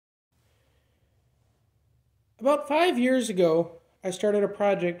About 5 years ago, I started a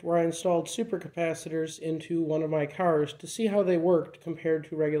project where I installed supercapacitors into one of my cars to see how they worked compared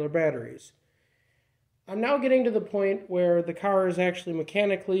to regular batteries. I'm now getting to the point where the car is actually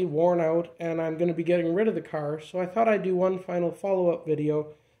mechanically worn out and I'm going to be getting rid of the car, so I thought I'd do one final follow-up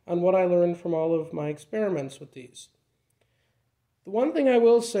video on what I learned from all of my experiments with these. The one thing I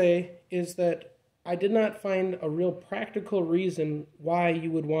will say is that I did not find a real practical reason why you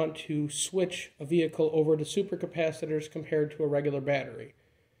would want to switch a vehicle over to supercapacitors compared to a regular battery.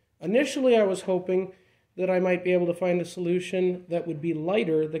 Initially, I was hoping that I might be able to find a solution that would be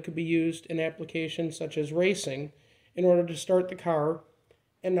lighter that could be used in applications such as racing in order to start the car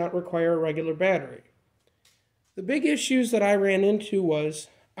and not require a regular battery. The big issues that I ran into was,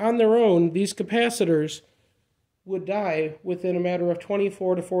 on their own, these capacitors would die within a matter of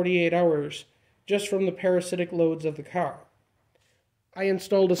 24 to 48 hours just from the parasitic loads of the car. I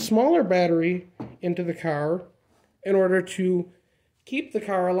installed a smaller battery into the car in order to keep the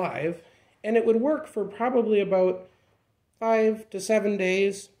car alive, and it would work for probably about 5 to 7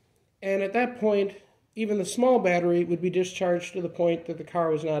 days, and at that point, even the small battery would be discharged to the point that the car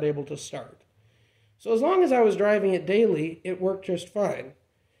was not able to start. So as long as I was driving it daily, it worked just fine.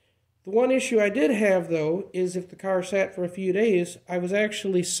 The one issue I did have, though, is if the car sat for a few days, I was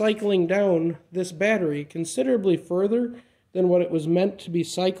actually cycling down this battery considerably further than what it was meant to be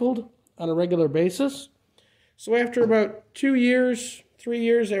cycled on a regular basis. So after about 2 years, 3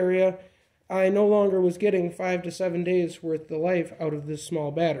 years area, I no longer was getting 5 to 7 days worth of life out of this small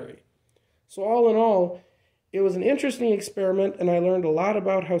battery. So all in all, it was an interesting experiment, and I learned a lot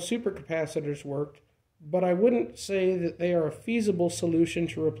about how supercapacitors worked, but I wouldn't say that they are a feasible solution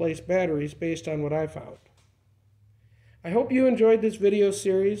to replace batteries based on what I found. I hope you enjoyed this video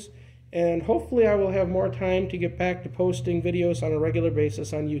series, and hopefully I will have more time to get back to posting videos on a regular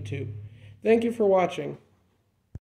basis on YouTube. Thank you for watching.